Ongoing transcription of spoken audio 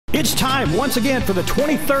It's time once again for the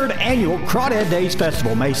 23rd annual Crawdad Days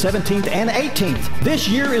Festival, May 17th and 18th. This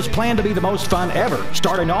year is planned to be the most fun ever,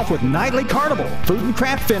 starting off with nightly carnival, food and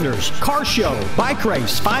craft vendors, car show, bike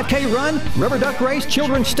race, 5K run, rubber duck race,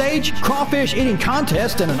 children's stage, crawfish eating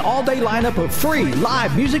contest, and an all-day lineup of free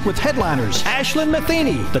live music with headliners Ashlyn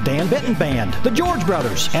Matheny, the Dan Benton Band, the George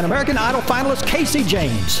Brothers, and American Idol finalist Casey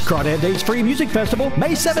James. Crawdad Days Free Music Festival,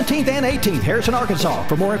 May 17th and 18th, Harrison, Arkansas.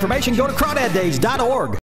 For more information, go to crawdaddays.org.